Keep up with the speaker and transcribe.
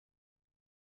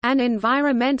An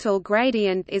environmental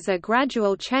gradient is a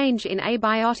gradual change in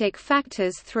abiotic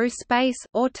factors through space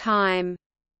or time.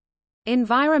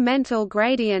 Environmental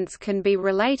gradients can be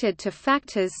related to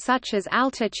factors such as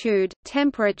altitude,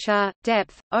 temperature,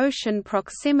 depth, ocean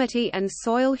proximity and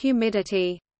soil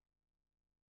humidity.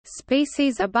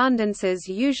 Species abundances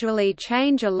usually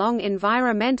change along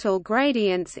environmental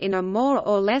gradients in a more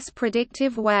or less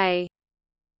predictive way.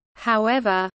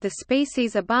 However, the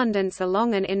species abundance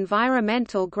along an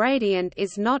environmental gradient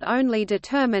is not only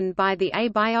determined by the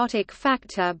abiotic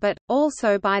factor but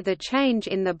also by the change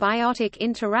in the biotic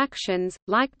interactions,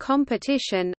 like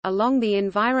competition, along the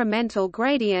environmental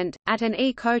gradient. At an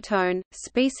ecotone,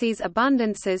 species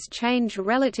abundances change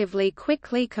relatively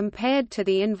quickly compared to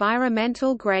the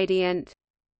environmental gradient.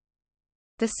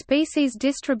 The species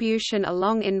distribution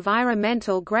along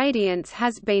environmental gradients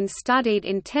has been studied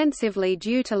intensively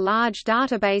due to large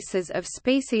databases of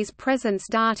species presence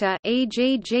data,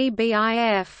 e.g.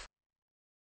 GBIF.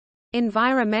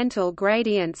 Environmental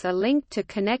gradients are linked to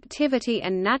connectivity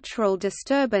and natural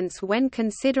disturbance when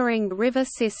considering river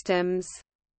systems.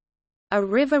 A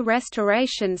river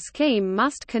restoration scheme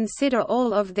must consider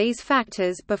all of these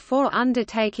factors before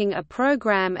undertaking a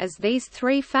program, as these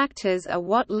three factors are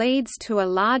what leads to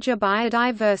a larger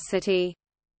biodiversity.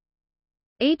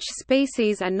 Each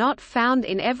species are not found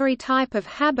in every type of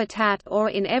habitat or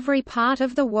in every part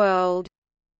of the world.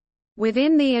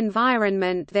 Within the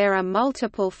environment there are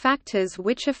multiple factors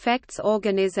which affects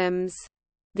organisms.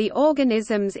 The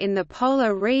organisms in the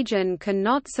polar region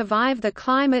cannot survive the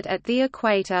climate at the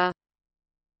equator.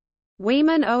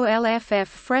 Wieman OLFF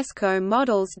fresco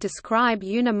models describe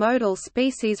unimodal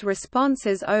species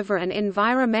responses over an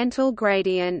environmental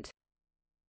gradient.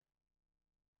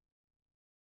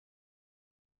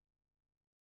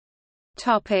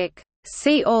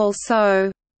 See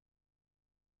also: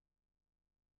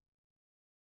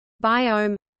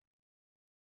 biome,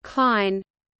 cline,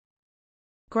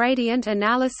 gradient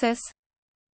analysis,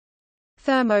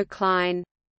 thermocline.